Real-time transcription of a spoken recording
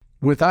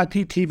With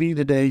IPTV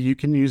today, you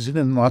can use it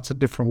in lots of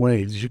different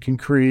ways. You can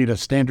create a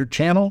standard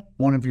channel,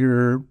 one of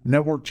your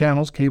network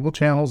channels, cable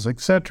channels,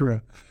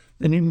 etc.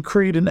 And you can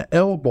create an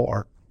L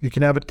bar. You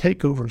can have a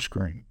takeover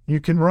screen. You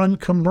can run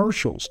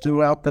commercials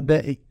throughout the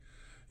day.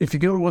 If you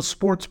go to a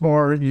sports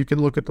bar, you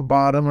can look at the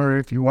bottom, or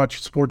if you watch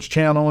a sports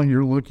channel and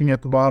you're looking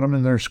at the bottom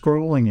and they're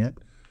scrolling it.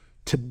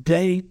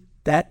 Today,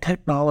 that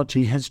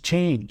technology has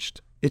changed.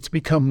 It's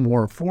become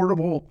more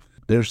affordable.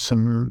 There's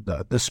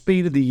the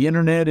speed of the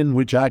internet in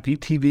which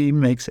IPTV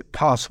makes it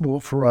possible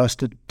for us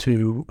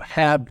to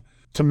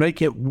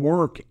make it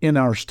work in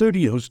our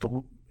studios.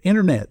 The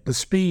internet, the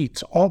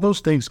speeds, all those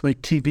things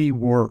make TV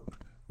work,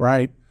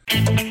 right?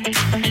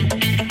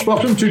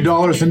 Welcome to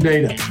Dollars and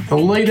Data, the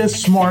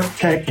latest smart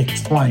tech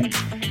explained.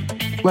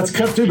 Let's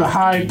cut through the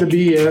hype, the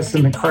BS,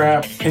 and the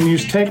crap, and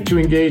use tech to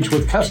engage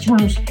with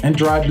customers and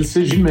drive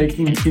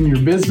decision-making in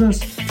your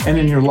business and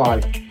in your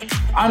life.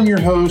 I'm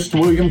your host,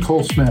 William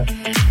Cole Smith.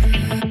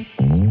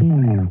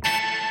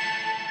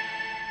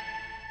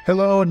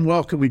 Hello and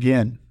welcome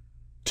again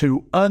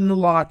to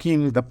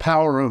Unlocking the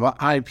Power of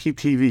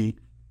IPTV,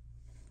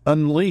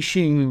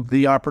 unleashing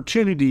the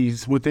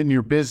opportunities within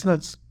your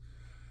business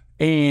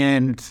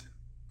and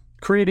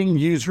creating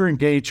user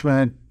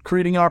engagement,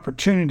 creating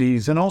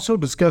opportunities, and also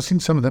discussing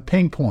some of the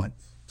pain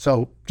points.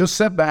 So just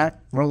sit back,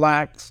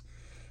 relax.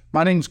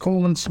 My name's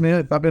Colin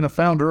Smith. I've been a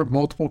founder of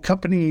multiple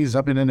companies.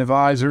 I've been an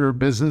advisor,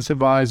 business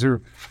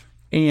advisor,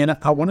 and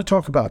I want to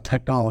talk about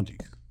technology.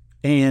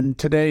 And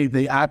today,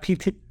 the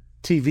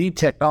IPTV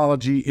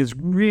technology is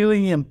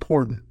really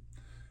important.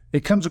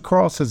 It comes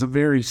across as a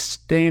very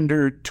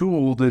standard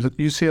tool that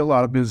you see a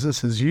lot of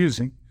businesses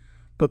using,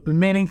 but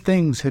many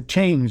things have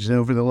changed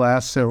over the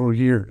last several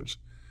years.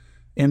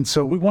 And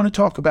so we want to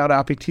talk about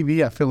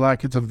IPTV. I feel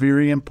like it's a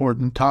very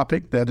important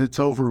topic that it's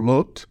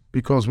overlooked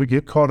because we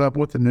get caught up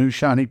with the new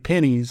shiny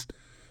pennies,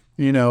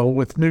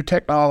 with new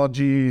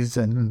technologies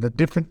and the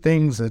different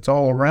things that's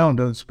all around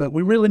us. But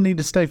we really need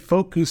to stay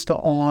focused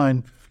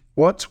on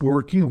what's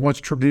working,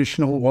 what's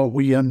traditional, what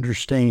we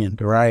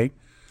understand, right?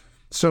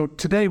 So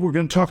today we're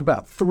going to talk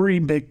about three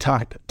big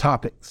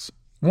topics.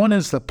 One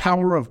is the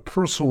power of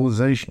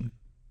personalization.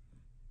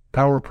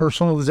 Power of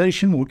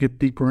personalization, we'll get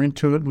deeper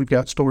into it. We've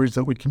got stories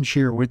that we can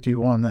share with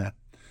you on that.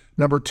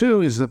 Number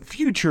two is the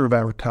future of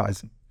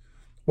advertising.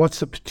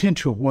 What's the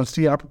potential? What's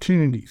the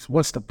opportunities?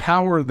 What's the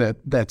power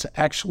that's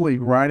actually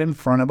right in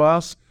front of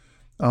us?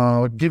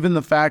 Given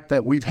the fact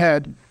that we've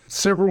had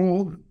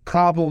several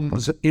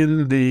problems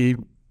in the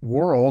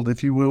world,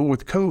 if you will,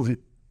 with COVID,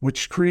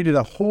 which created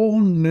a whole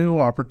new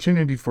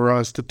opportunity for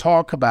us to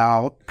talk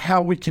about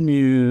how we can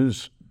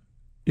use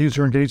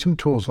user engagement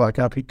tools like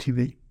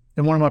IPTV.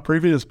 In one of my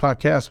previous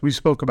podcasts, we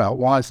spoke about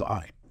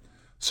Wi-Fi.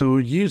 So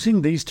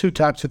using these two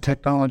types of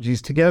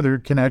technologies together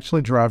can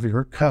actually drive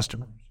your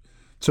customers.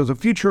 So the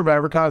future of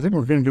advertising,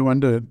 we're going to go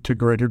into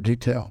greater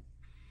detail.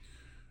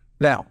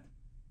 Now,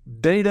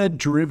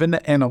 data-driven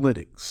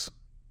analytics.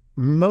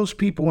 Most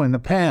people in the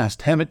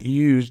past haven't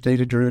used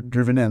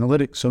data-driven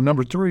analytics. So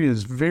number three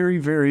is very,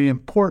 very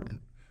important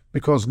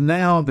because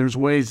now there's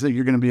ways that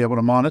you're going to be able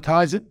to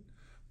monetize it.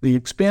 The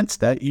expense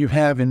that you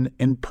have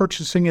in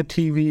purchasing a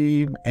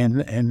TV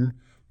and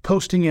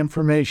posting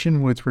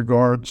information with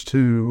regards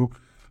to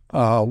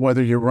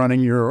whether you're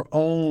running your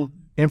own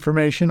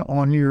information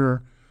on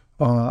your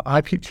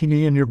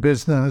IPTV in your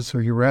business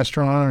or your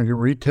restaurant or your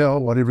retail,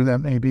 whatever that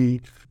may be.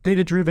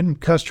 Data-driven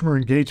customer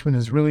engagement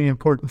is really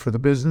important for the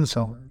business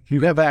owner. You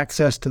have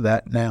access to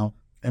that now,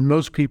 and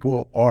most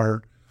people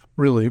are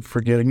really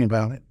forgetting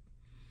about it.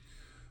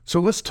 So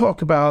let's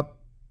talk about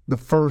the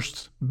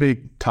first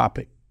big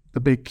topic. The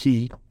big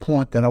key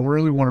point that I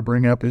really want to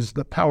bring up is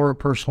the power of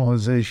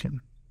personalization.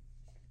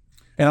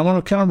 And I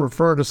want to kind of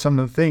refer to some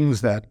of the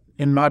things that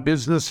in my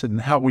business and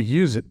how we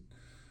use it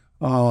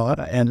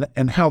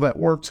and how that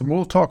works. And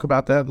we'll talk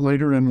about that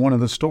later in one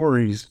of the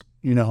stories,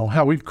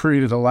 how we've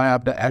created a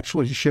lab to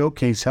actually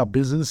showcase how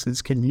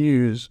businesses can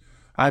use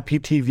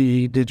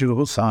IPTV, digital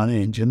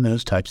signage, and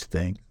those types of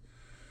things.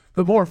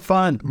 But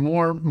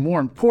more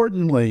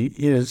importantly,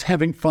 is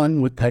having fun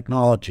with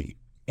technology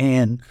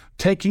and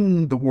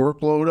taking the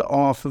workload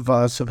off of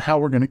us of how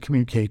we're going to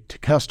communicate to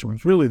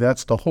customers. Really,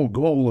 that's the whole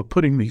goal of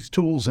putting these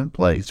tools in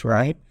place,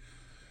 right?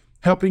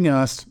 Helping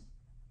us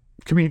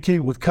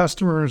communicate with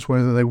customers,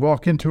 whether they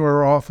walk into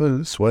our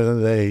office, whether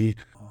they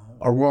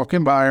are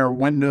walking by our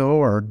window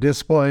or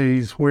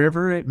displays,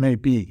 wherever it may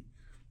be.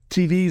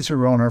 TVs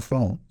are on our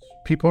phones.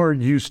 People are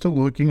used to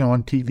looking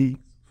on TV.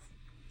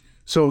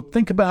 So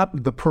think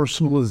about the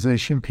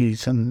personalization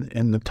piece and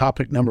the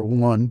topic number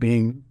one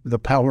being the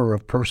power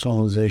of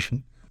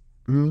personalization.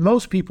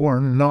 Most people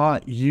are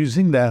not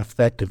using that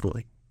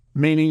effectively,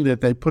 meaning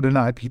that they put an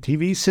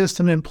IPTV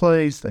system in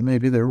place,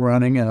 maybe they're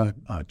running a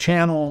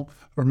channel,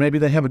 or maybe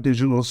they have a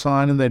digital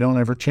sign and they don't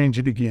ever change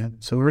it again.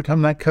 So every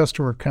time that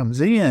customer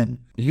comes in,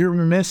 you're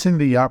missing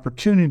the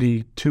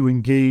opportunity to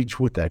engage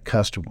with that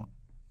customer.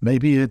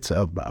 Maybe it's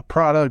a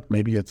product,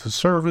 maybe it's a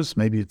service,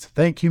 maybe it's a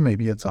thank you,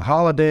 maybe it's a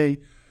holiday.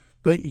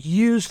 But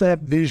use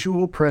that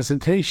visual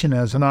presentation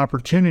as an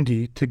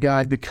opportunity to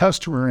guide the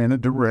customer in a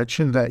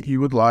direction that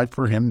you would like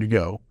for him to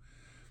go.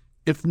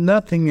 If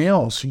nothing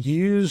else,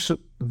 use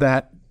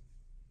that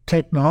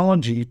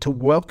technology to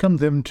welcome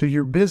them to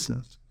your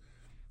business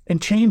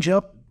and change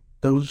up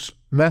those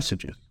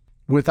messages.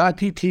 With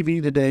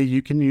IPTV today,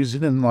 you can use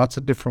it in lots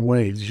of different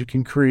ways. You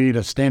can create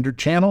a standard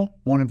channel,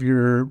 one of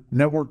your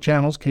network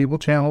channels, cable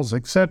channels,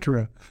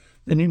 etc.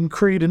 And you can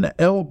create an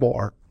L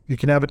bar. You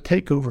can have a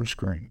takeover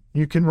screen.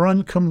 You can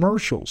run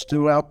commercials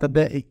throughout the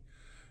day.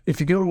 If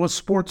you go to a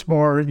sports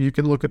bar, you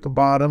can look at the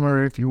bottom,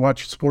 or if you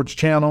watch a sports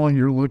channel and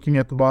you're looking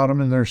at the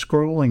bottom and they're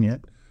scrolling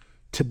it.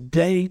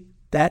 Today,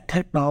 that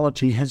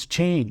technology has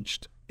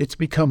changed. It's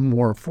become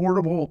more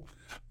affordable.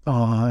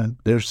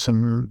 There's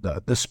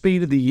the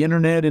speed of the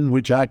internet in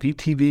which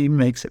IPTV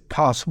makes it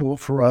possible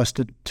for us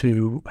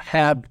to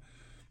have,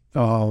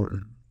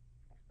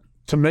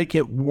 to make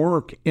it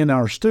work in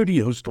our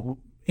studios. The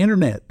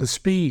internet, the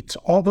speeds,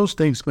 all those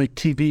things make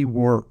TV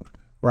work,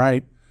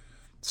 right?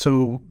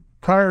 So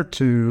prior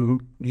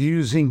to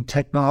using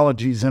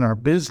technologies in our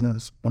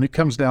business, when it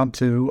comes down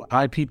to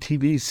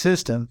IPTV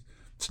systems,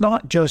 it's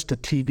not just a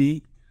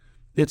TV,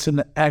 it's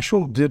an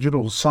actual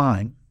digital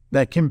sign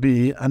that can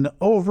be an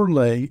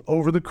overlay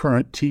over the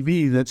current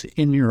TV that's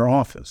in your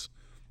office.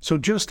 So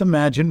just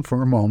imagine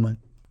for a moment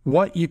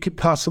what you could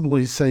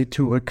possibly say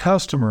to a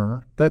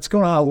customer that's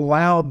going to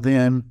allow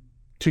them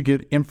to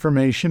get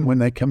information when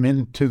they come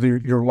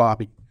into your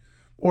lobby,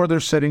 or they're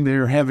sitting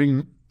there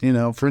having,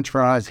 French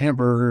fries,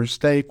 hamburgers,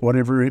 steak,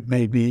 whatever it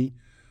may be.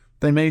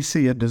 They may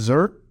see a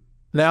dessert.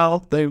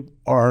 Now they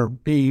are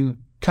being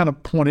kind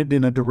of pointed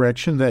in a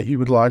direction that you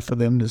would like for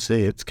them to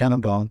see. It's kind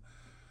of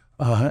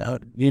a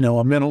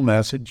mental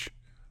message.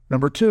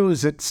 Number two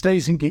is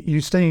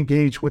you stay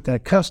engaged with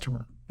that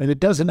customer, and it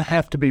doesn't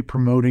have to be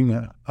promoting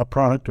a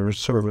product or a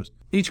service.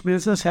 Each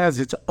business has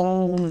its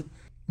own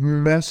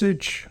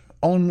message,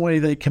 own way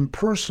they can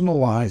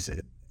personalize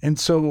it. And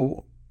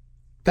so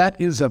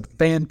that is a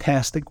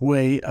fantastic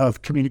way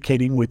of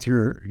communicating with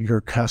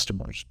your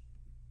customers.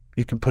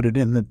 You can put it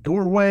in the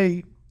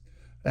doorway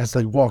as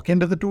they walk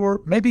into the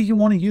door. Maybe you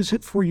want to use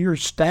it for your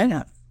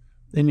staff,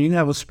 and you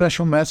have a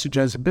special message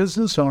as a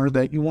business owner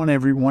that you want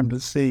everyone to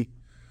see.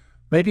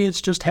 Maybe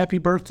it's just happy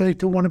birthday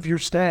to one of your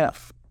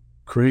staff.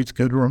 Creates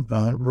good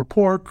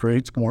rapport,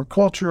 creates more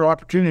culture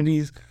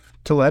opportunities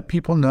to let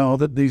people know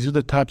that these are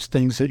the types of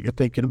things that you're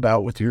thinking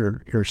about with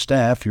your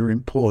staff, your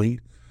employee.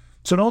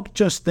 So don't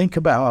just think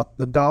about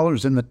the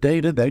dollars and the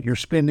data that you're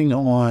spending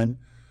on,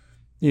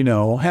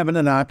 having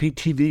an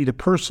IPTV to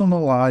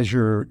personalize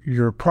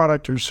your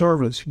product or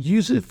service.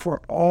 Use it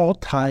for all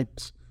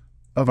types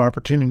of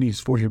opportunities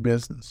for your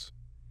business.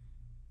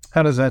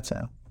 How does that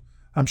sound?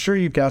 I'm sure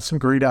you've got some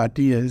great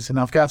ideas, and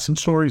I've got some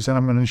stories that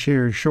I'm going to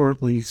share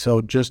shortly.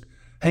 So just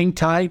hang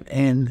tight,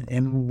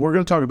 and we're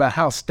going to talk about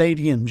how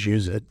stadiums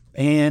use it.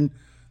 And,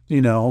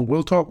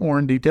 we'll talk more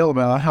in detail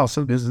about how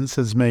some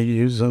businesses may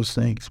use those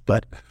things.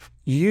 But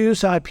use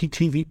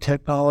IPTV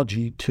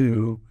technology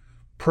to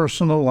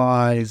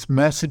personalize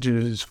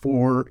messages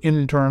for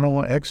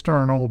internal,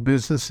 external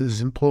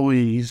businesses,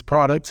 employees,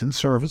 products, and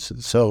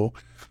services. So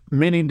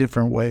many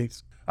different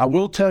ways. I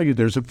will tell you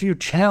there's a few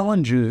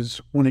challenges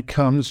when it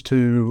comes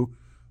to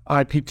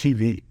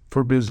IPTV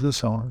for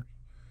business owners.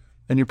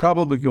 And you're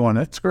probably going,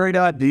 that's a great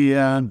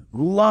idea.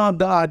 Love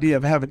the idea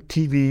of having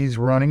TVs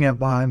running at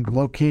line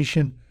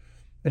location.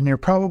 And you're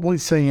probably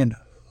saying,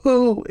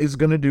 who is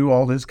going to do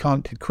all this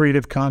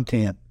creative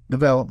content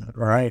development,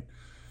 right?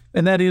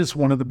 And that is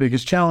one of the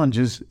biggest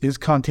challenges is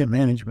content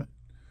management.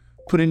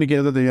 Putting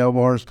together the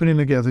LBARs, putting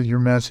together your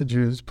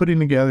messages, putting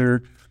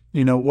together,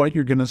 what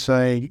you're going to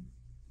say.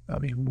 I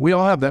mean, we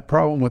all have that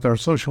problem with our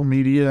social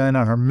media and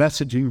our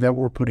messaging that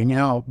we're putting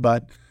out,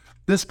 but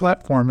this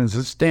platform is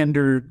a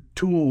standard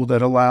tool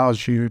that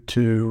allows you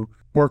to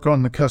work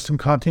on the custom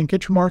content,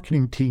 get your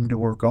marketing team to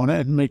work on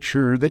it, and make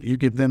sure that you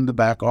give them the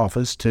back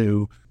office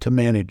to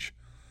manage.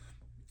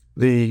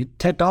 The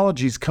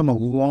technology's come a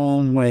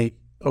long way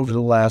over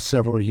the last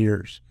several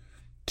years.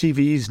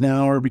 TVs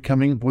now are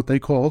becoming what they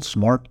call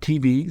smart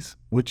TVs,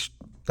 which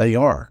they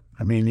are.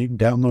 I mean, you can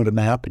download an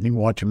app and you can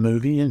watch a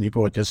movie and you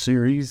can watch a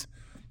series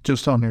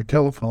just on your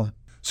telephone.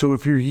 So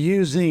if you're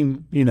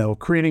using,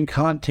 creating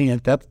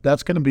content,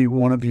 that's going to be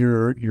one of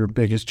your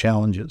biggest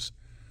challenges.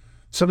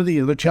 Some of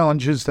the other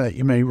challenges that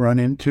you may run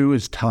into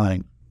is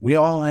time. We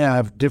all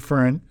have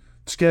different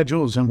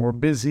schedules and we're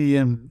busy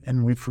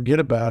and we forget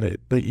about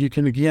it. But you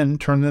can, again,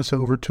 turn this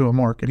over to a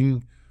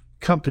marketing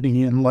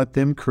company and let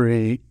them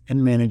create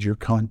and manage your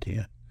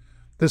content.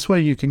 This way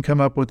you can come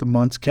up with a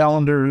month's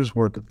calendars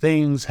worth of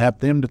things, have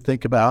them to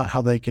think about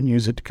how they can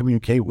use it to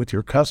communicate with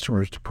your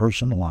customers to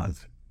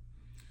personalize it.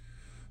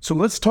 So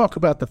let's talk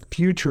about the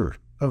future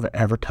of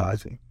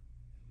advertising.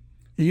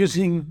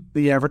 Using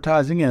the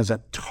advertising as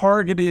a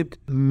targeted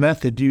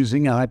method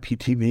using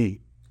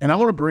IPTV. And I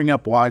want to bring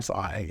up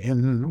Wi-Fi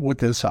with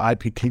this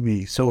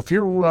IPTV. So if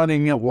you're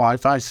running a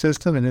Wi-Fi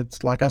system, and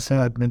it's like I said,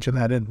 I've mentioned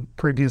that in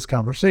previous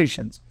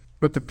conversations,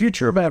 but the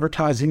future of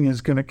advertising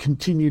is going to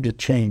continue to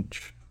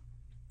change.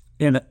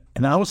 And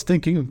I was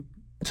thinking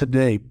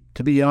today,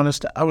 to be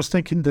honest, I was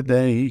thinking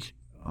today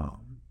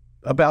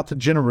about the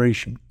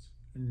generation.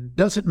 It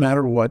doesn't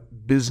matter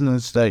what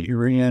business that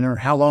you're in or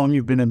how long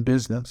you've been in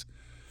business.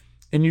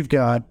 And you've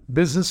got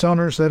business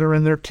owners that are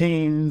in their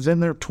teens,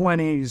 in their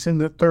 20s, in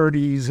their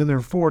 30s, in their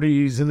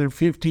 40s, in their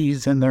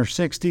 50s, and their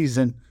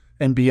 60s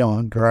and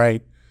beyond,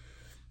 right?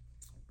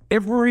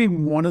 Every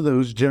one of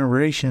those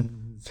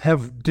generations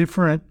have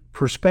different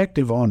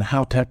perspective on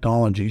how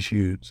technology is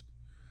used.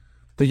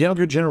 The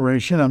younger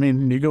generation, I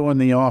mean, you go in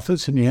the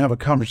office and you have a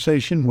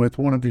conversation with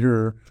one of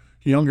your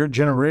younger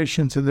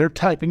generations and they're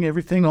typing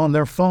everything on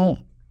their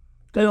phone.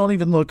 They don't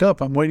even look up.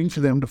 I'm waiting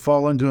for them to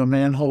fall into a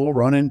manhole,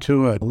 run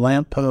into a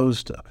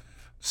lamppost,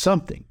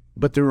 something,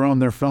 but they're on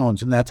their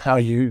phones, and that's how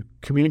you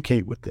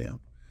communicate with them.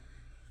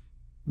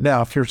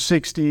 Now, if you're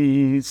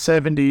 60,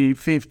 70,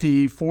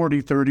 50,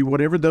 40, 30,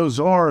 whatever those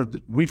are,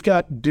 we've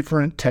got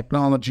different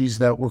technologies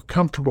that we're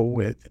comfortable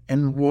with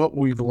and what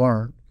we've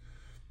learned.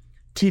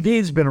 TV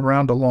has been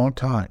around a long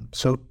time.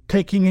 So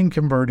taking and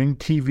converting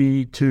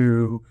TV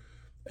to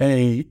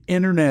a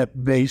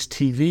internet-based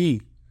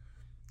TV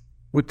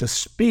with the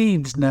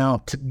speeds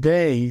now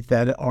today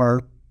that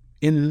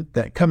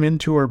come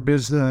into our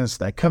business,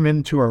 that come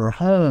into our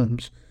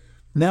homes,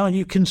 now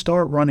you can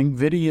start running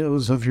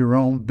videos of your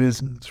own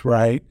business,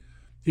 right?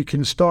 You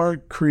can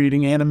start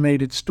creating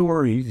animated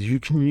stories. You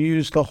can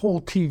use the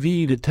whole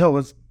TV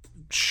to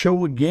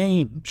show a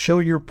game, show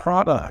your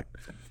product,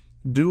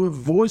 do a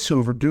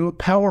voiceover, do a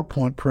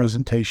PowerPoint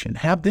presentation,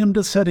 have them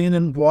to sit in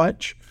and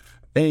watch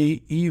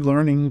a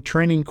e-learning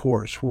training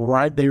course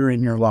right there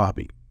in your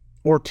lobby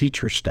or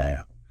teach your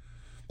staff.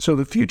 So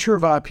the future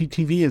of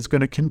IPTV is going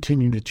to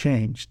continue to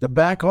change. The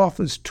back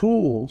office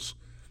tools,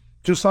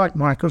 just like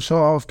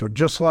Microsoft or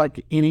just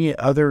like any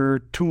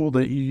other tool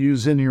that you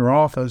use in your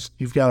office,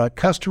 you've got a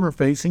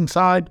customer-facing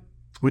side,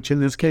 which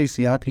in this case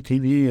the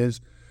IPTV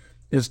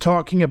is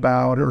talking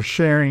about or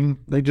sharing.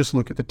 They just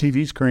look at the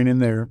TV screen and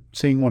they're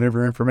seeing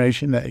whatever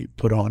information they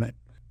put on it.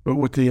 But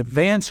with the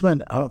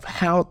advancement of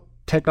how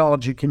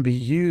technology can be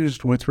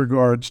used with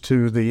regards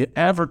to the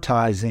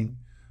advertising,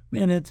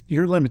 man,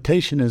 your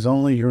limitation is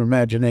only your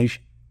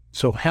imagination.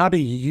 So how do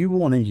you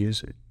want to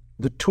use it?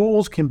 The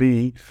tools can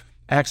be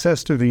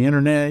access to the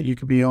internet. You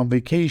could be on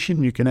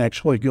vacation. You can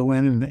actually go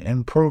in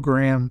and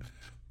program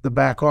the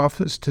back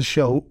office to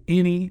show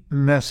any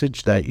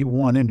message that you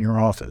want in your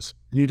office.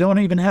 You don't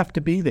even have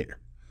to be there.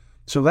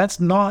 So that's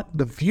not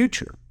the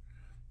future.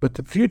 But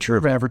the future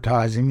of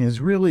advertising is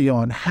really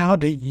on how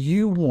do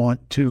you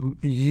want to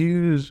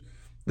use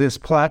this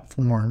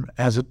platform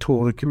as a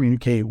tool to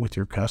communicate with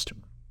your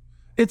customer.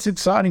 It's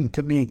exciting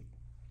to me.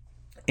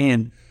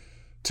 And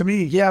to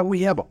me, yeah,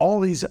 we have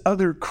all these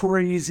other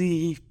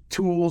crazy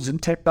tools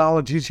and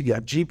technologies. You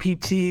got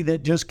GPT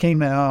that just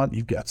came out.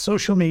 You've got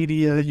social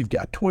media. You've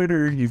got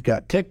Twitter. You've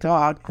got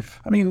TikTok.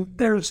 I mean,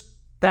 there's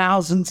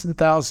thousands and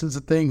thousands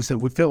of things that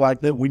we feel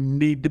like that we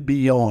need to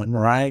be on,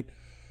 right?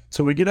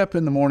 So we get up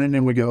in the morning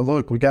and we go,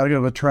 look, we got to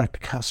go attract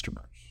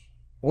customers.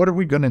 What are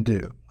we going to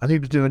do? I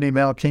need to do an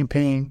email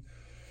campaign.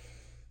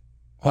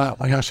 Wow,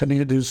 my gosh, I need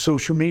to do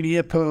social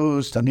media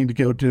posts. I need to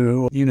go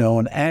do,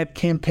 an ad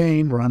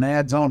campaign, run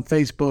ads on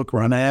Facebook,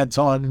 run ads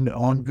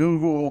on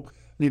Google. I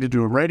need to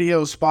do a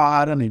radio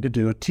spot. I need to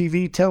do a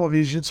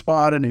television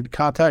spot. I need to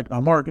contact my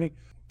marketing.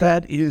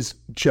 That is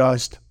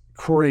just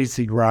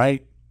crazy,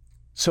 right?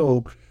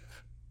 So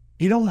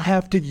you don't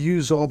have to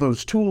use all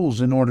those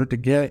tools in order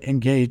to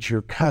engage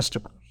your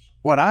customers.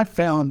 What I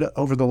found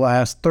over the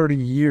last 30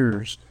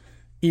 years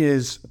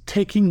is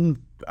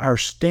taking our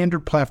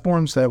standard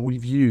platforms that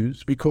we've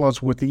used,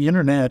 because with the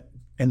internet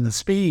and the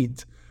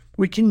speeds,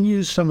 we can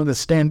use some of the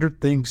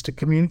standard things to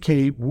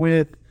communicate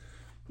with,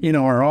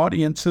 our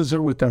audiences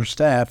or with our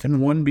staff.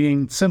 And one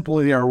being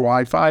simply our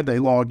Wi-Fi. They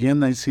log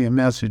in, they see a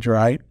message,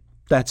 right?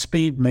 That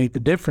speed made the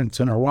difference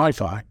in our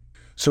Wi-Fi.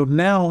 So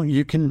now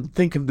you can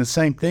think of the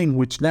same thing,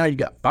 which now you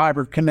got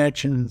fiber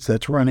connections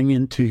that's running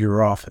into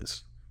your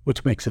office,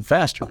 which makes it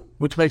faster,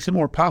 which makes it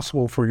more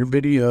possible for your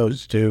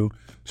videos to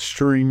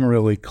stream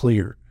really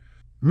clear.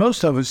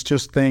 Most of us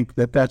just think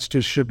that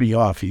just should be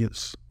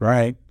obvious,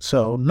 right?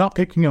 So not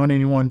picking on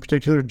any one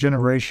particular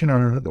generation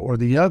or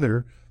the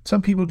other,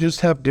 some people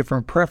just have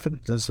different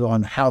preferences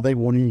on how they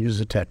want to use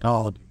the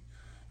technology.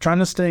 Trying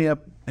to stay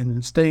up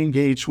and stay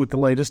engaged with the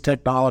latest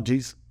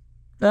technologies,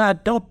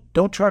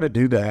 don't try to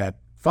do that.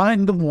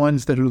 Find the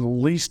ones that are the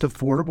least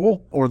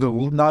affordable, or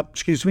not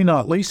least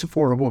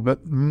affordable,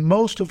 but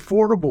most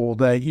affordable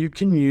that you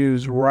can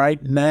use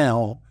right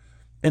now,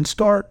 and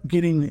start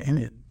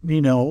getting,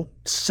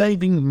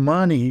 saving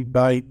money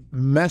by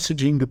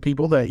messaging the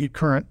people that you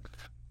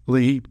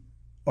currently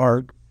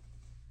are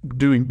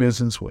doing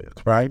business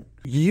with, right?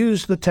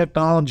 Use the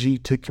technology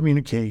to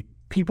communicate.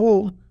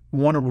 People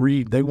want to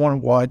read, they want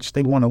to watch,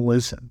 they want to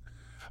listen.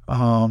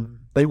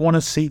 They want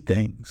to see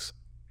things.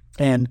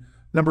 And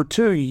number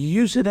two,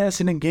 use it as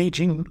an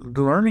engaging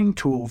learning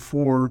tool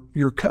for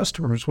your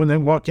customers when they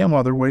walk in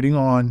while they're waiting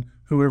on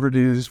whoever it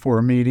is for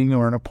a meeting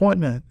or an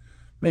appointment.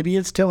 Maybe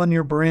it's telling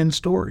your brand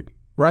story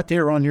right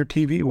there on your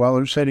TV while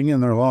they're sitting in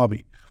their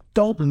lobby.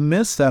 don't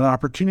miss that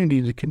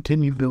opportunity to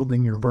continue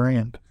building your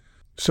brand.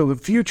 So the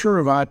future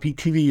of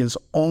IPTV is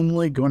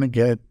only going to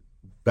get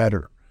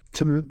better.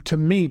 To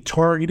me,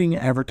 targeting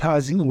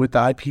advertising with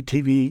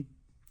IPTV,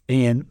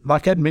 and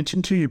like I'd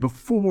mentioned to you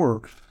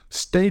before,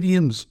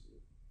 stadiums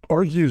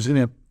are using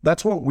it.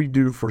 That's what we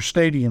do for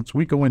stadiums.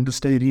 We go into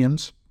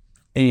stadiums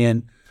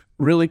and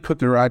really put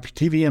their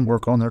IPTV and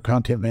work on their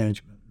content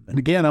management. And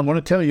again, I want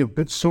to tell you a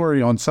bit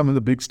story on some of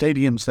the big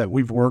stadiums that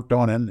we've worked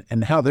on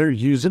and how they're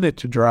using it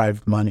to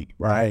drive money,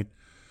 right?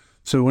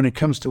 So when it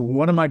comes to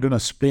what am I going to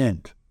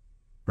spend,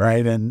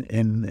 right?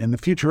 And the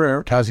future of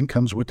advertising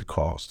comes with the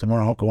cost. And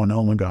we're all going,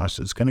 oh my gosh,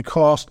 it's going to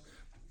cost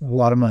a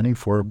lot of money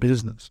for a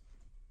business.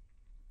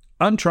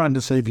 I'm trying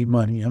to save you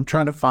money. I'm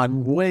trying to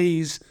find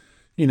ways,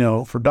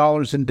 for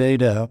dollars and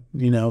data.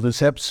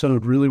 This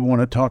episode really want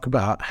to talk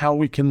about how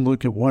we can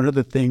look at what are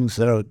the things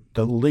that are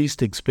the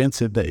least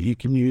expensive that you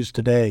can use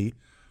today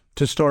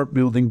to start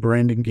building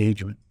brand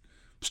engagement.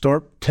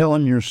 Start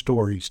telling your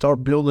story.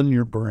 Start building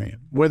your brand,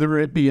 whether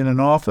it be in an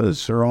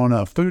office or on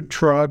a food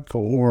truck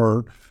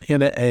or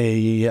in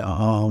a,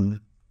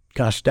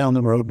 down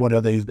the road, what are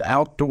they,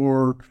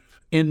 outdoor,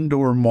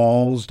 indoor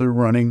malls they're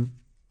running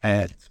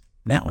ads.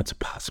 Now it's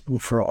possible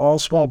for all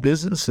small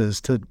businesses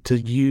to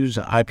use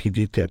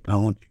IPTV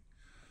technology.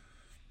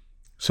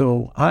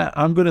 So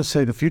I'm going to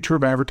say the future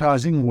of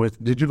advertising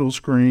with digital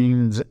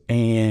screens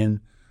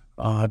and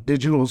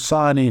digital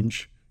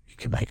signage, you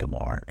can make it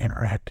more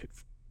interactive.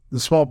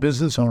 The small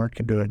business owner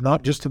can do it,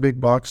 not just the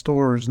big box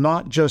stores,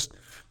 not just,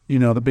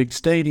 the big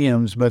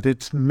stadiums, but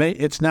it's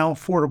now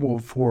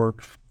affordable for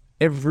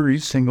every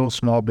single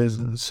small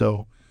business.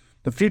 So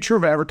the future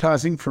of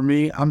advertising for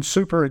me, I'm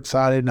super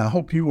excited, and I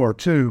hope you are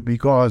too,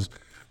 because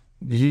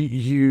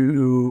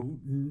you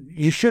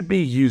should be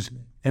using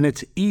it. And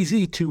it's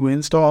easy to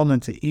install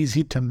and it's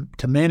easy to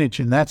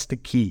manage, and that's the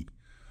key.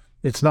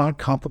 It's not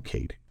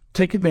complicated.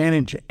 Take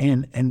advantage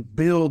and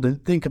build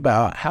and think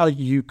about how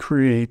you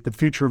create the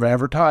future of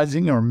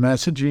advertising or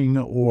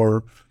messaging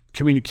or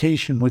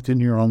communication within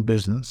your own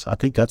business. I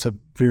think that's a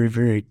very,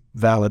 very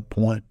valid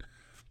point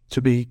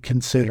to be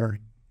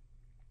considering.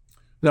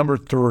 Number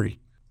 3.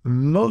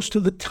 Most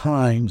of the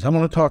times, I'm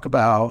going to talk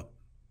about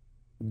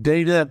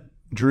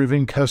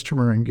data-driven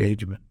customer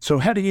engagement. So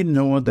how do you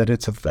know that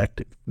it's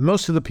effective?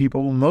 Most of the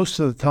people, most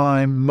of the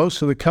time,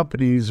 most of the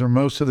companies or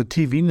most of the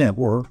TV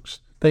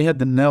networks, they had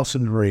the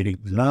Nielsen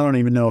ratings. And I don't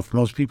even know if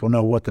most people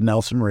know what the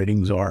Nielsen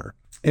ratings are.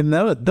 And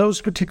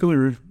those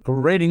particular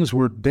ratings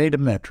were data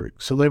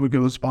metrics. So they would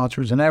go to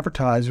sponsors and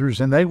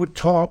advertisers, and they would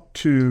talk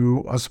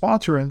to a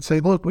sponsor and say,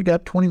 look, we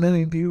got 20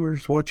 million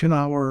viewers watching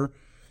our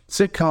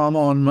sitcom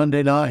on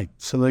Monday night.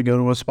 So they go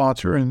to a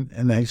sponsor and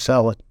they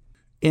sell it.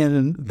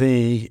 In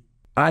the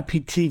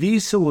IPTV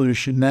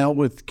solution now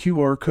with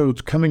QR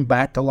codes coming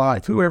back to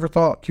life. Whoever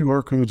thought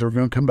QR codes are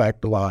going to come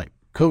back to life?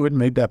 COVID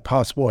made that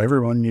possible.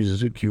 Everyone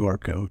uses a QR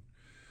code.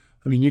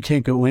 I mean, you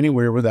can't go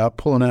anywhere without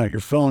pulling out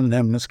your phone and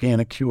having to scan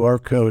a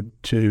QR code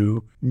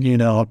to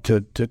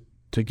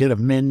get a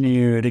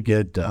menu, to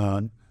get,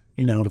 to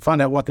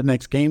find out what the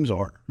next games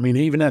are. I mean,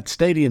 even at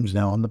stadiums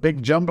now, on the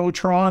big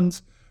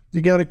jumbotrons,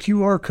 you got a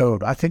QR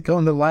code. I think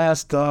on the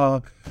last,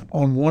 on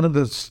one of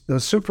the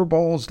Super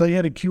Bowls, they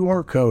had a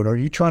QR code. Are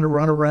you trying to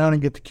run around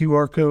and get the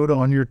QR code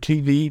on your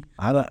TV?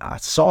 I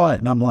saw it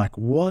and I'm like,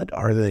 what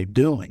are they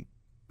doing?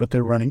 But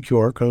they're running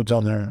QR codes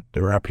on their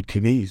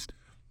IPTVs.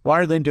 Why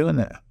are they doing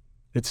that?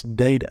 It's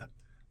data.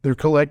 They're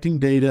collecting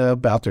data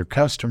about their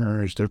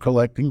customers. They're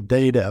collecting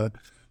data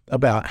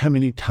about how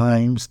many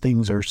times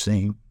things are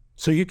seen.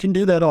 So you can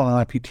do that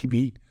on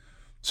IPTV.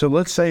 So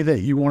let's say that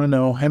you want to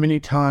know how many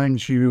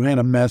times you had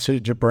a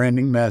message, a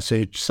branding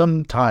message,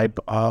 some type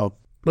of,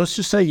 let's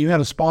just say you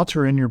had a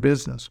sponsor in your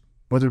business,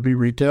 whether it be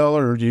retail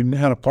or you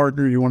had a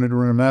partner, you wanted to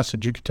run a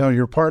message. You could tell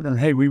your partner,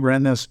 hey, we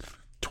ran this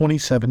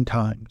 27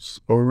 times,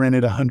 or we ran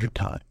it 100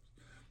 times,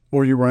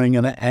 or you're running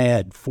an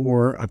ad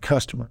for a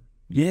customer.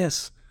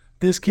 Yes,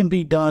 this can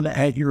be done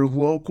at your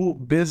local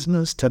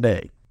business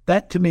today.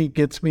 That to me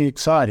gets me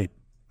excited.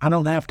 I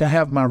don't have to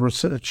have my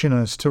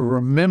receptionist to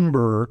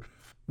remember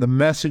the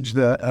message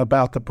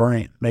about the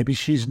brand. Maybe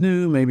she's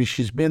new, maybe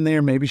she's been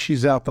there, maybe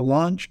she's out to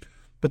lunch,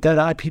 but that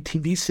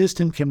IPTV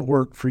system can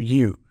work for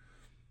you.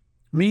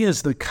 Me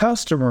as the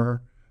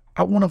customer,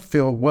 I want to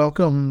feel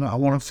welcome. I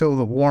want to feel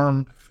the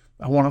warm.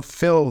 I want to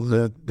feel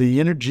the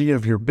energy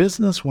of your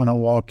business when I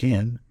walk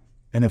in.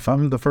 And if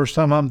I'm the first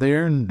time I'm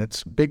there and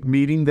it's a big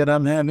meeting that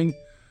I'm having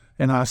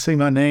and I see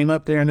my name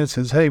up there and it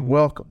says, hey,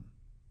 welcome.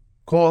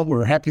 Cole,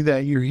 we're happy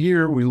that you're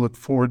here. We look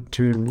forward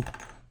to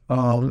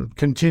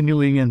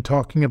continuing and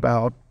talking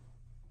about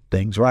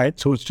things, right?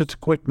 So it's just a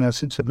quick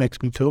message that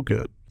makes me feel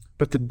good.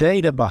 But the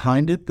data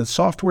behind it, the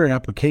software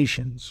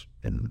applications,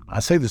 and I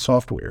say the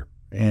software,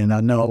 and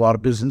I know a lot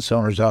of business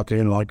owners out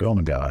there are like, oh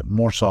my God,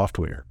 more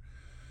software.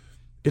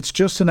 It's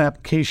just an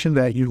application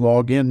that you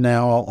log in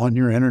now on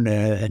your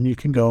internet and you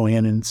can go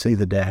in and see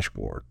the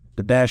dashboard.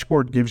 The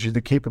dashboard gives you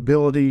the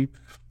capability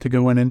to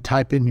go in and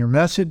type in your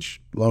message,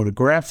 load a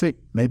graphic.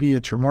 Maybe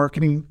it's your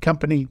marketing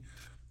company.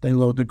 They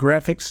load the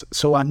graphics.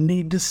 So I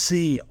need to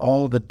see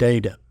all the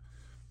data.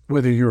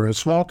 whether you're a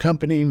small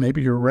company,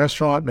 maybe you're a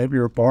restaurant, maybe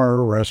you're a bar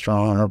or a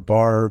restaurant or a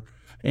bar,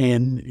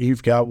 and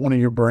you've got one of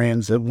your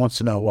brands that wants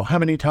to know, well, how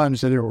many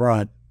times did it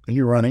run? And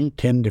you're running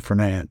 10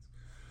 different ads.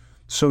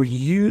 So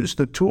use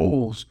the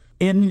tools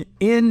in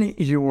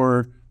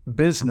your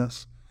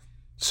business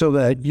so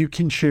that you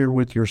can share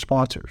with your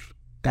sponsors.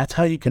 That's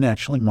how you can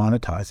actually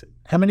monetize it.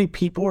 How many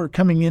people are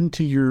coming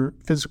into your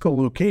physical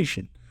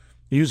location?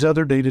 Use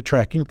other data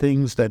tracking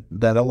things that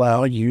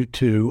allow you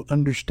to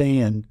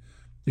understand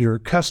your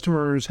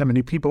customers, how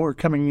many people are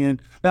coming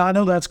in. Now, I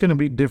know that's going to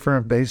be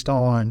different based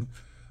on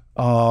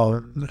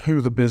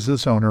who the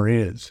business owner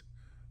is.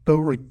 But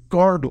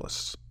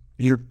regardless,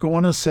 you're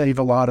going to save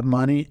a lot of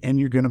money, and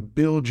you're going to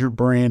build your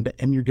brand,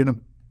 and you're going to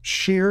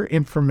share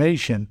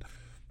information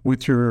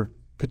with your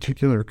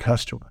particular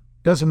customer.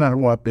 Doesn't matter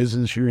what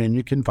business you're in,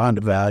 you can find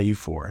a value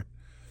for it.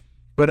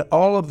 But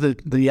all of the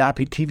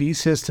IPTV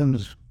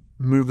systems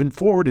moving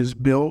forward is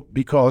built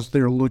because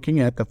they're looking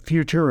at the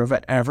future of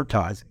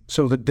advertising.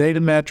 So the data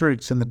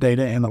metrics and the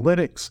data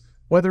analytics,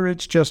 whether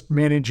it's just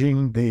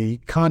managing the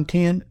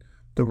content,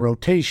 the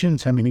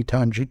rotations, how many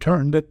times you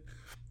turned it,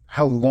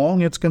 how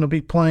long it's going to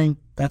be playing,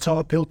 that's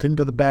all built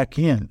into the back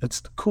end. It's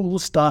the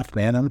coolest stuff,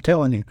 man. I'm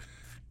telling you.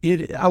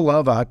 I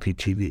love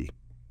IPTV.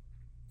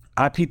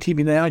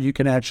 IPTV now, you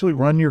can actually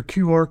run your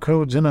QR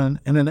codes in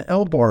an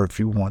L bar if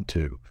you want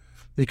to.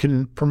 You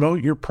can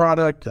promote your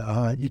product.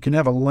 You can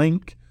have a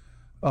link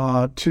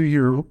to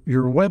your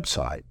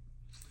website.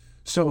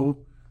 So,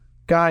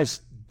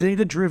 guys,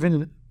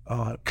 data-driven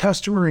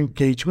customer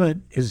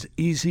engagement is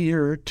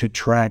easier to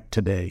track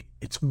today.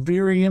 It's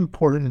very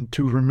important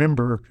to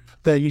remember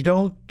that you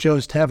don't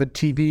just have a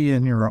TV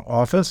in your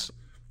office.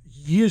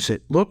 Use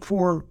it. Look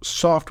for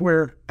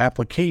software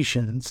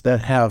applications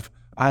that have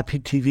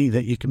IPTV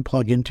that you can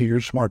plug into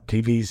your smart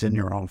TVs in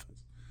your office.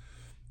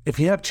 If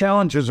you have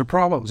challenges or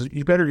problems,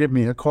 you better give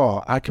me a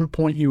call. I can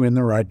point you in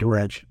the right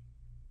direction.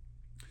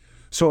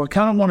 So I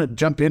kind of want to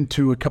jump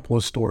into a couple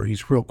of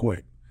stories real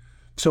quick.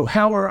 So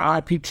how are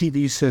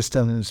IPTV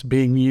systems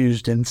being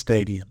used in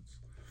stadiums?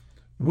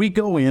 We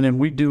go in and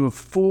we do a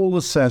full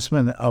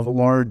assessment of a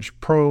large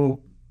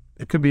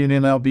it could be an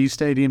MLB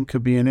stadium,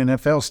 could be an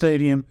NFL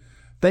stadium.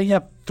 They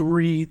have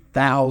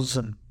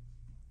 3,000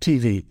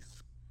 TVs.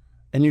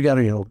 And you got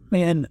to go,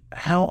 man,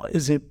 how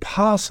is it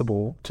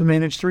possible to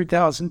manage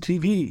 3,000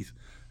 TVs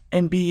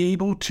and be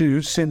able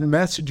to send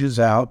messages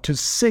out to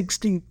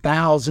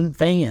 60,000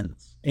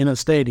 fans in a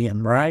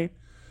stadium, right?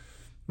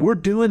 We're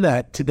doing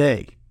that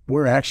today.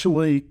 We're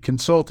actually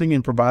consulting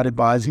and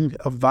providing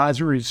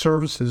advisory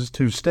services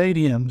to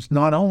stadiums,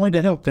 not only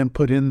to help them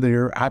put in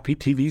their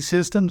IPTV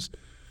systems,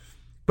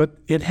 but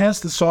it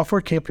has the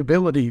software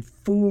capability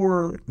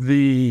for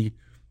the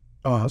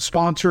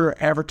sponsor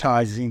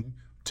advertising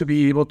to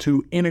be able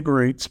to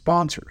integrate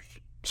sponsors.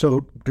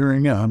 So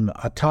during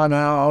a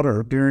timeout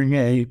or during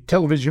a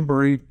television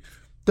break,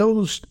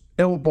 those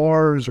L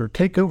bars or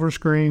takeover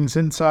screens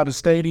inside a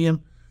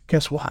stadium,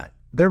 guess what?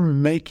 They're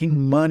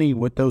making money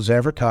with those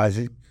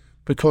advertising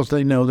because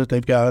they know that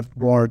they've got a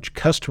large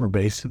customer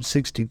base of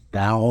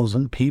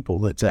 60,000 people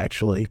that's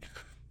actually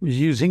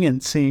using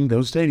and seeing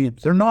those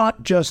stadiums. They're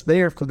not just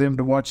there for them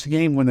to watch the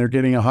game when they're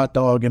getting a hot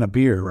dog and a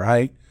beer,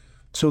 right?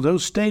 So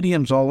those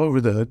stadiums all over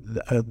the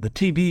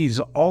TVs,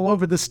 all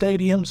over the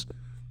stadiums,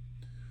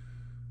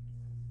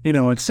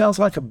 it sounds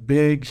like a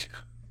big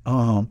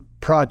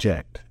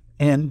project.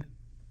 And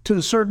to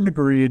a certain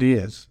degree it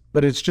is,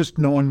 but it's just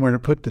knowing where to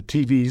put the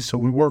TVs. So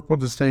we work with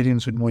the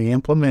stadiums and we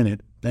implement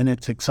it. And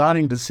it's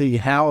exciting to see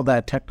how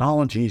that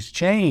technology has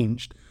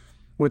changed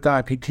with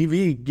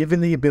IPTV, given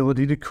the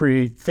ability to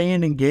create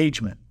fan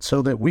engagement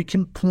so that we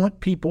can point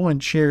people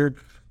and share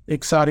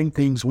exciting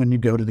things when you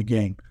go to the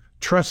game.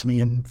 Trust me,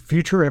 in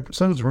future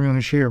episodes, we're going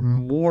to share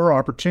more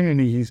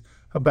opportunities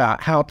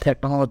about how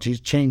technology is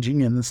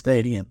changing in the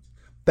stadium.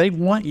 They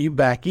want you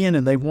back in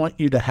and they want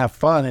you to have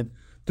fun. And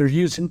they're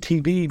using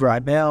TV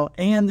right now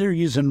and they're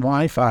using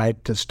Wi-Fi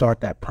to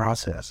start that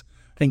process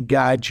and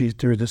guide you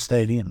through the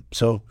stadium.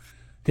 So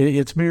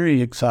it's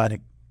very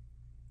exciting.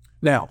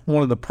 Now,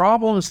 one of the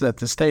problems that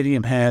the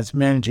stadium has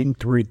managing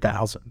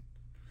 3,000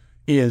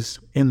 is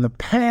in the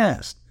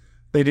past,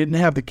 they didn't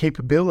have the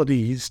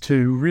capabilities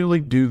to really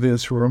do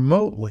this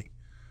remotely.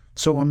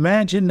 So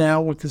imagine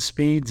now with the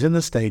speeds in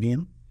the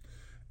stadium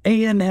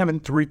and having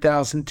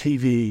 3,000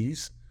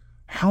 TVs,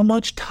 how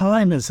much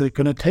time is it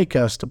going to take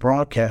us to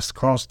broadcast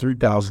across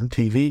 3,000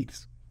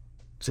 TVs?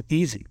 It's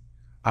easy.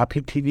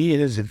 IPTV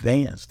is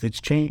advanced.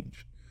 It's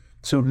changed.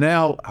 So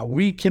now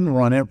we can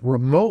run it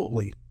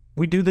remotely.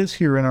 We do this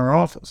here in our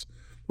office.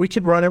 We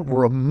can run it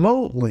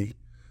remotely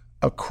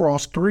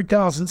across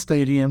 3,000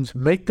 stadiums,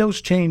 make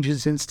those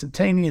changes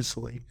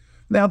instantaneously.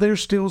 Now,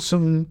 there's still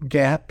some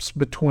gaps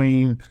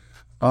between,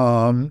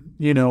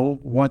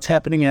 what's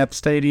happening at the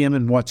stadium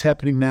and what's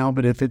happening now.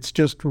 But if it's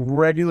just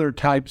regular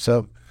types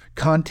of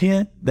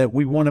content that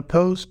we want to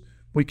post,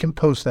 we can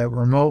post that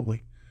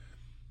remotely.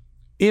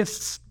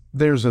 If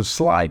there's a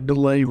slight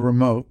delay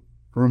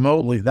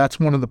remotely, that's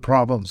one of the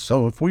problems.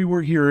 So if we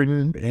were here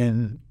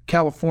in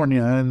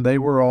California and they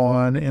were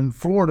on in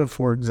Florida,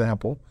 for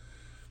example,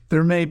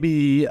 there may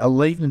be a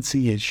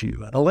latency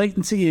issue. A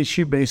latency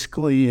issue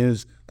basically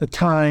is the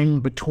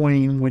time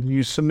between when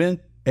you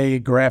submit a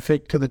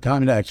graphic to the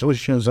time it actually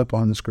shows up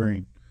on the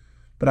screen.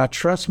 But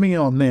trust me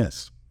on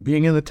this,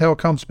 being in the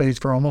telecom space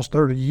for almost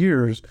 30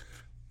 years,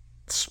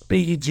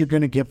 speeds are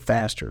going to get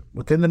faster.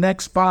 Within the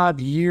next 5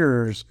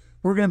 years,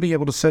 we're going to be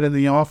able to sit in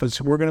the office.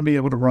 We're going to be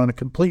able to run a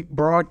complete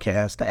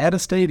broadcast at a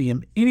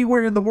stadium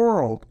anywhere in the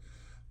world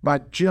by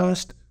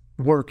just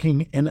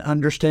working and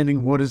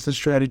understanding what is the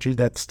strategy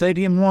that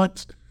stadium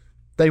wants.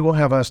 They will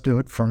have us do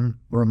it from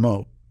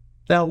remote.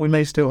 Now, we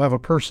may still have a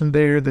person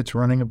there that's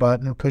running a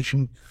button or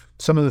pushing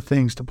some of the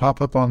things to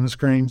pop up on the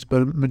screens,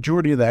 but a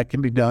majority of that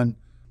can be done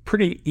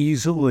pretty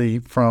easily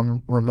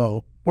from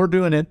remote. We're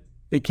doing it.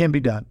 It can be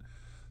done.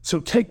 So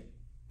take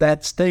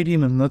that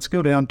stadium and let's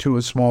go down to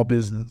a small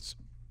business.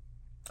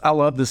 I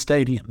love the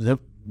stadiums.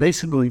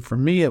 Basically, for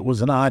me, it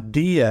was an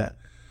idea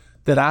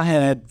that I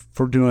had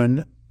for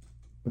doing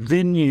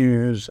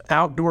venues,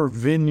 outdoor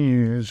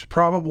venues,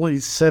 probably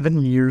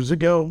 7 years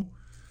ago.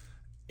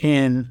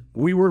 And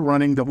we were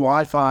running the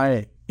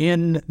Wi-Fi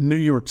in New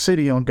York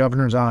City on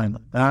Governor's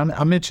Island.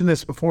 I mentioned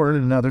this before in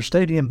another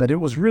stadium, but it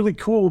was really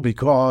cool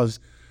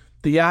because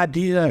the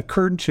idea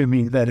occurred to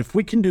me that if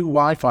we can do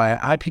Wi-Fi,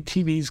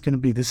 IPTV is going to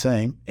be the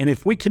same. And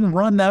if we can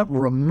run that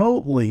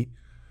remotely,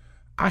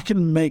 I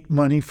can make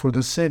money for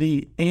the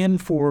city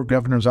and for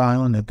Governor's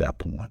Island at that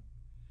point.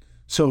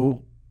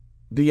 So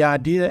the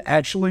idea,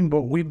 actually,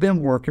 what we've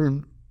been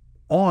working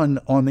on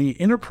the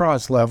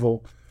enterprise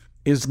level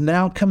is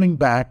now coming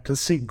back to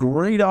see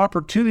great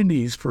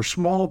opportunities for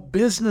small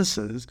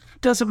businesses.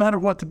 Doesn't matter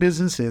what the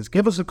business is.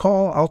 Give us a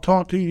call. I'll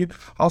talk to you.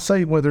 I'll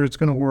say whether it's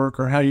going to work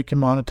or how you can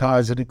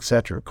monetize it,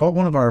 etc. Call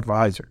one of our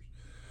advisors.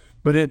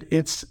 But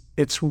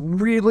it's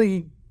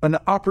really an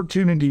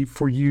opportunity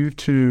for you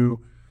to,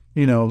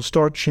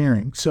 start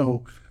sharing.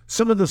 So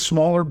some of the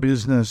smaller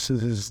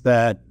businesses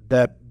that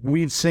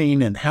we've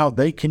seen and how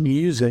they can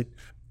use it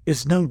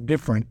is no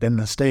different than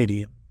the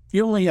stadium.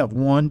 You only have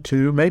 1,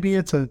 2, maybe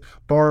it's a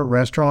bar or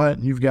restaurant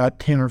and you've got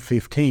 10 or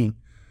 15.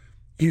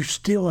 You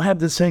still have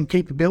the same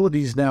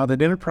capabilities now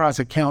that enterprise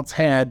accounts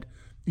had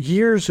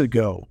years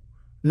ago.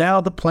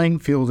 Now the playing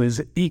field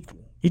is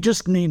equal. You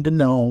just need to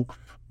know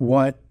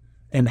what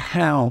and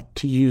how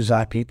to use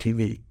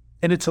IPTV.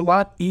 And it's a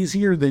lot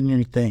easier than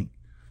you think.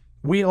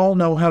 We all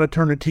know how to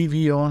turn a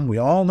TV on. We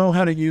all know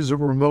how to use a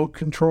remote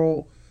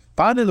control.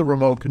 Finding the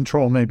remote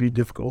control may be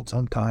difficult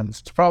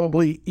sometimes. It's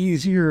probably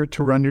easier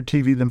to run your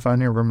TV than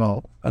finding a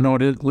remote. I know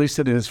at least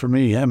it is for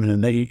me, having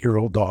an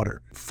 8-year-old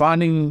daughter.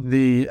 Finding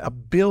the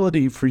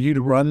ability for you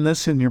to run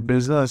this in your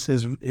business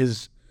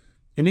is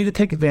you need to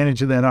take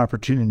advantage of that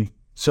opportunity.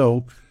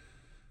 So,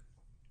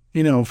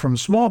 from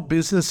small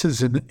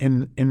businesses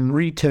in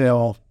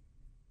retail,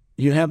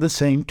 you have the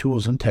same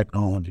tools and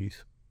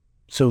technologies.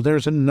 So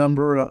there's a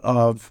number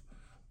of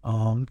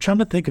trying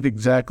to think of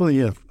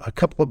exactly a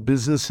couple of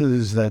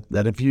businesses that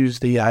have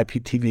used the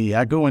IPTV.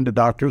 I go into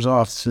doctors'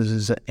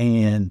 offices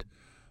and,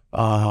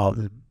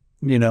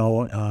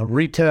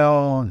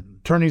 retail,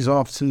 attorneys'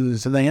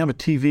 offices, and they have a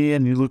TV,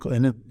 and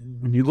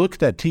when you look at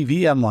that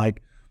TV, I'm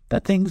like,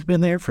 that thing's been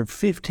there for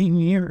 15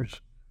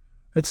 years.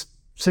 It's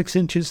 6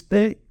 inches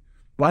thick.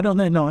 Why don't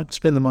they not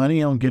spend the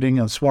money on getting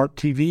a smart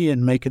TV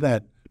and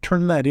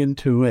turn that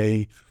into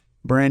a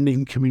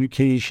branding,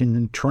 communication,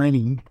 and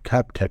training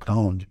type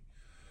technology?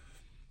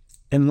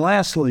 And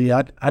lastly,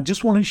 I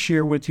just want to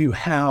share with you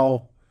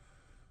how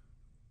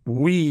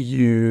we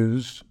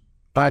use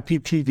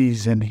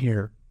IPTVs in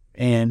here.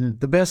 And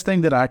the best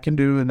thing that I can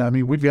do,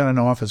 we've got an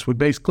office. We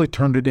basically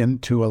turned it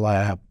into a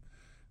lab.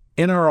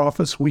 In our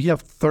office, we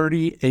have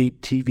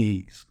 38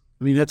 TVs.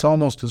 That's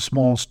almost a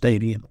small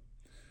stadium.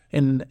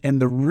 And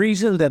the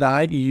reason that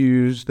I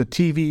use the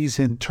TVs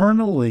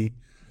internally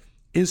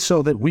is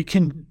so that we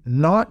can,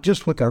 not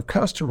just with our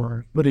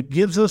customers, but it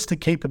gives us the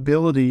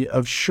capability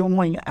of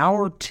showing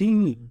our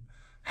team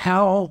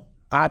how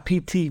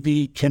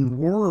IPTV can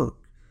work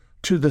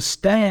to the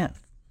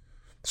staff.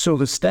 So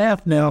the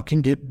staff now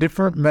can get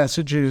different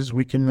messages.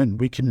 We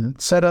can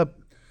set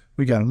up,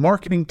 we got a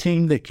marketing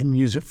team that can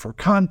use it for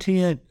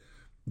content.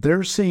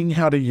 They're seeing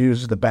how to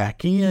use the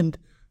back end,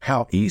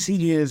 how easy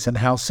it is and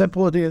how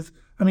simple it is.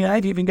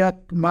 I've even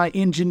got my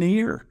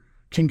engineer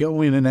can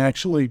go in and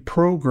actually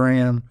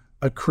program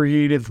a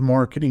creative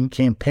marketing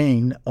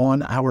campaign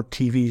on our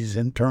TVs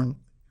internally.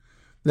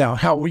 Now,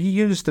 how we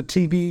use the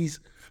TVs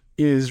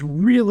is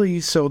really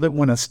so that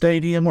when a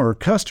stadium or a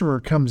customer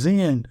comes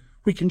in,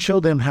 we can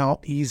show them how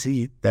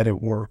easy that it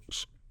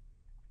works.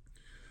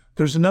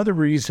 There's another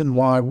reason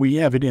why we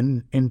have it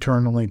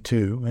internally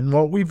too. And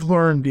what we've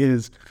learned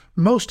is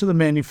most of the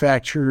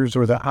manufacturers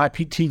or the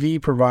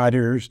IPTV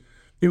providers,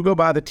 you go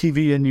buy the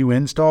TV and you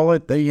install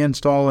it, they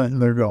install it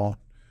and they're gone.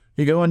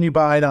 You go and you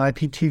buy an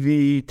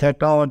IPTV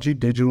technology,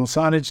 digital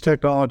signage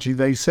technology,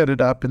 they set it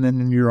up, and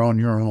then you're on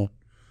your own.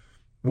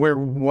 Where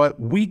what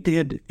we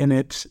did,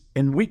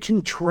 and we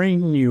can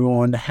train you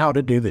on how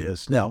to do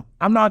this. Now,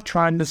 I'm not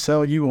trying to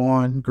sell you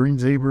on Green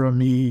Zebra,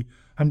 me.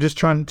 I'm just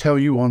trying to tell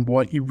you on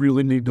what you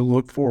really need to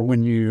look for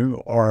when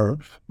you are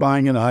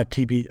buying an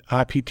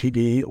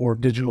IPTV or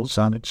digital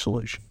signage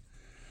solution.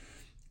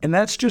 And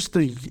that's just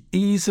the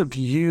ease of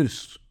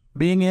use,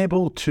 being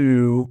able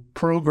to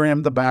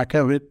program the back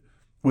of it,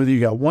 whether you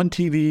got one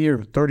TV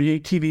or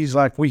 38 TVs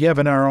like we have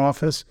in our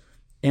office,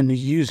 and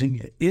using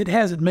it. It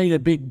hasn't made a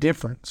big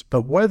difference,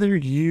 but whether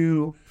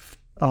you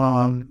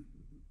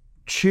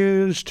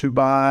choose to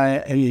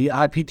buy a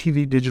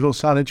IPTV digital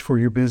signage for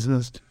your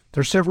business,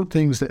 there's several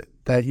things that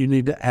you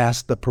need to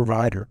ask the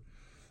provider.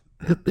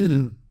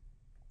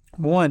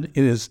 One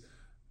is,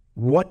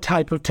 what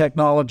type of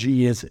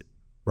technology is it,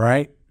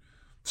 right?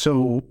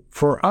 So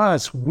for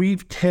us,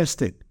 we've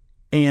tested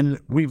and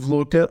we've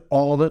looked at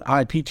all the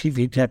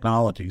IPTV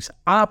technologies.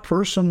 I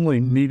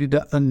personally needed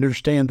to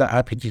understand the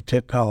IPTV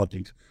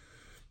technologies.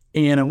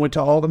 And I went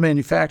to all the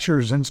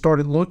manufacturers and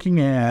started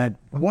looking at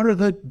what are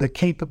the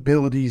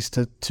capabilities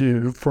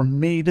for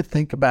me to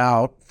think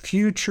about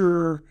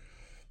future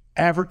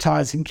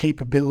advertising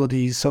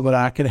capabilities so that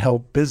I could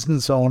help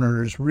business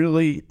owners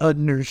really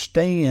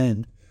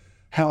understand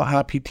how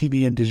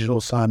IPTV and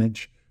digital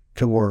signage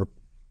could work.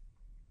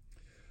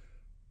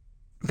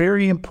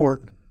 Very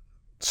important.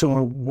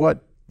 So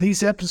what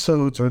these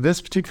episodes, or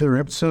this particular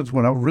episodes,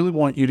 what I really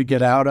want you to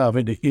get out of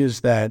it is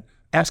that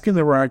asking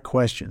the right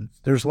questions.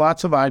 There's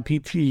lots of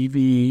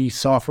IPTV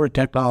software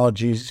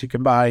technologies. You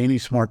can buy any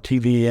smart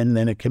TV and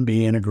then it can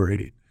be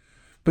integrated.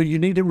 But you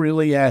need to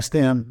really ask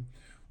them,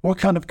 what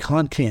kind of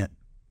content,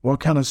 what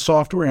kind of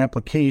software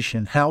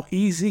application, how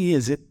easy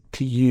is it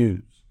to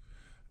use?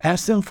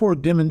 Ask them for a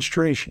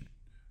demonstration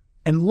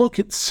and look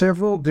at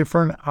several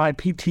different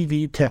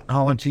IPTV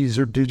technologies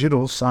or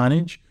digital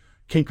signage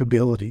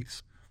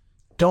capabilities.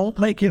 Don't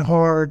make it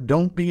hard.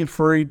 Don't be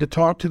afraid to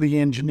talk to the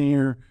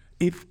engineer.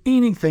 If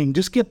anything,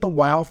 just get the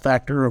wow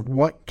factor of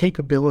what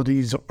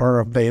capabilities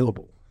are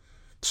available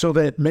so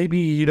that maybe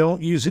you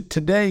don't use it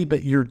today,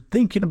 but you're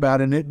thinking about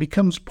it and it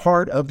becomes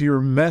part of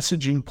your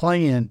messaging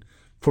plan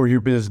for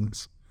your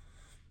business.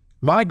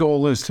 My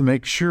goal is to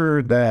make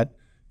sure that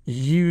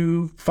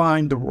you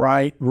find the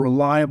right,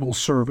 reliable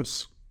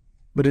service,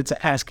 but it's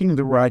asking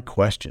the right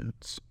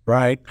questions,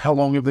 right? How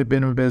long have they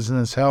been in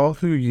business?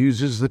 Who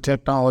uses the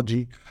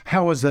technology?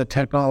 How is that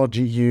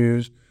technology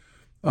used?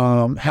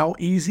 How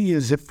easy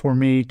is it for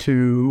me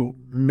to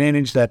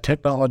manage that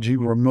technology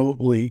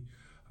remotely?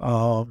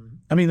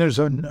 There's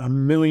a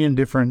million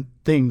different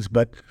things,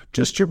 but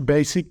just your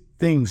basic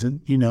things.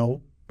 And,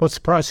 what's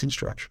the pricing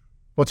structure?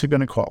 What's it going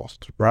to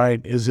cost,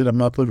 right? Is it a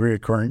monthly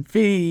recurring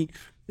fee?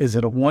 Is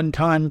it a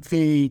one-time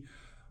fee?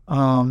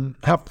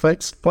 How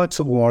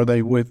flexible are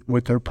they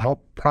with their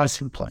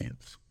pricing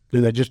plans? Do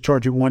they just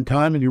charge you one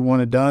time and you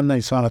want it done? They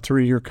sign a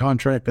 3-year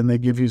contract and they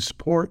give you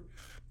support?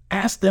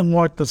 Ask them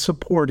what the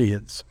support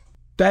is.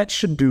 That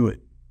should do it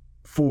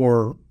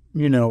for,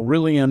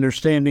 really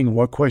understanding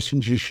what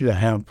questions you should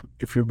have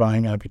if you're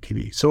buying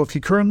IPTV. So if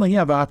you currently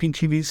have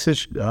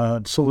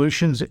IPTV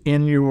solutions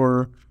in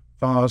your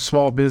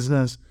small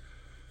business,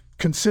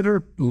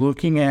 consider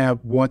looking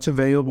at what's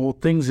available.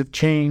 Things have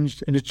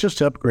changed, and it's just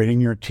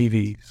upgrading your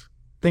TVs.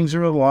 Things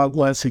are a lot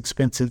less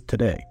expensive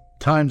today.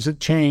 Times have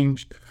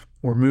changed.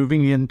 We're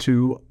moving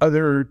into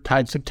other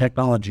types of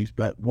technologies.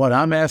 But what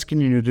I'm asking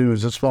you to do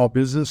as a small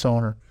business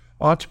owner,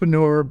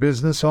 entrepreneur,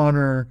 business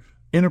owner,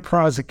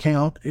 enterprise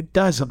account, it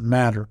doesn't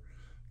matter.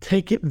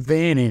 Take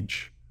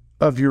advantage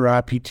of your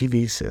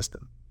IPTV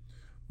system.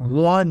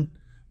 One,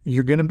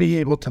 you're going to be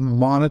able to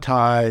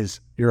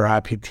monetize your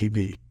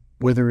IPTV,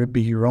 whether it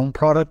be your own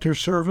product or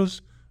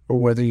service, or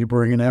whether you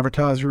bring an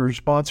advertiser or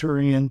sponsor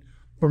in,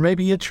 or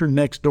maybe it's your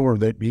next door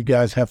that you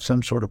guys have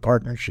some sort of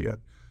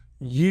partnership.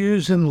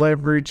 Use and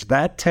leverage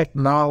that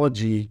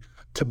technology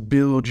to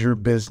build your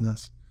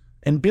business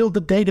and build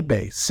a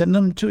database. Send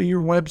them to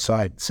your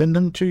website. Send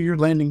them to your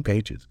landing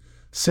pages.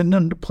 Send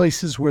them to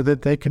places where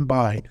that they can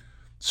buy.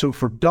 So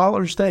for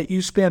dollars that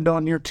you spend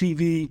on your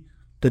TV,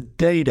 the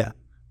data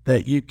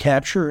that you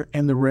capture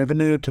and the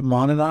revenue to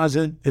monetize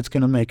it, it's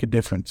going to make a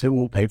difference. It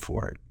will pay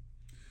for it.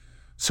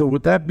 So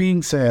with that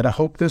being said, I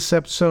hope this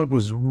episode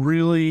was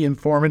really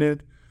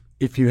informative.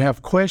 If you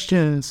have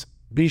questions,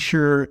 be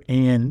sure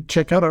and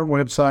check out our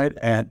website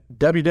at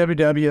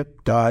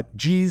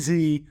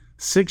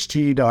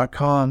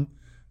www.gz6g.com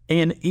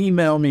and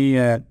email me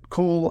at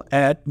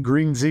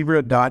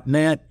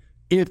cole@greenzebra.net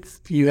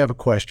if you have a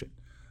question.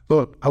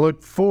 Look, I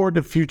look forward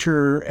to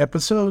future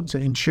episodes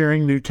and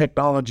sharing new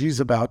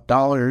technologies about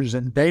dollars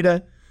and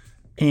data,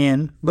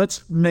 and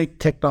let's make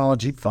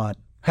technology fun.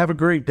 Have a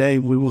great day.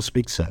 We will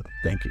speak soon.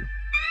 Thank you.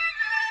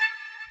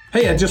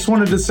 Hey, I just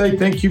wanted to say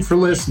thank you for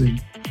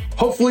listening.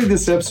 Hopefully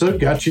this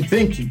episode got you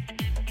thinking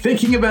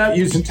about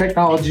using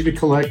technology to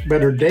collect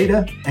better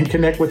data and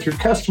connect with your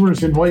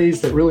customers in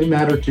ways that really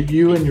matter to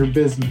you and your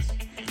business.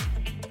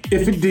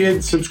 If it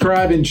did,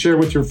 subscribe and share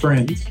with your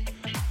friends.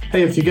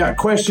 Hey, if you got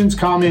questions,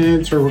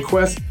 comments, or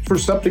requests for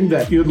something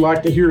that you'd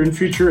like to hear in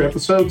future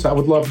episodes, I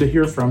would love to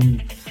hear from you.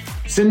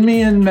 Send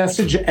me a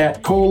message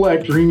at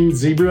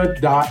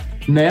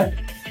cole@greenzebra.net.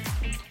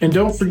 And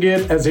don't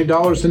forget, as a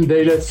Dollars and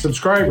Data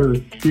subscriber,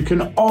 you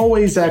can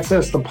always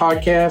access the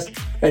podcast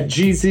at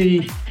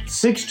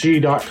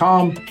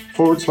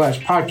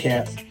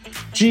gz6g.com/podcast.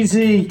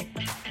 GZ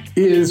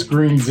is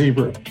Green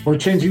Zebra. We're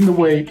changing the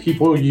way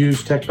people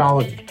use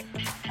technology.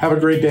 Have a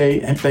great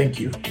day, and thank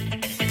you.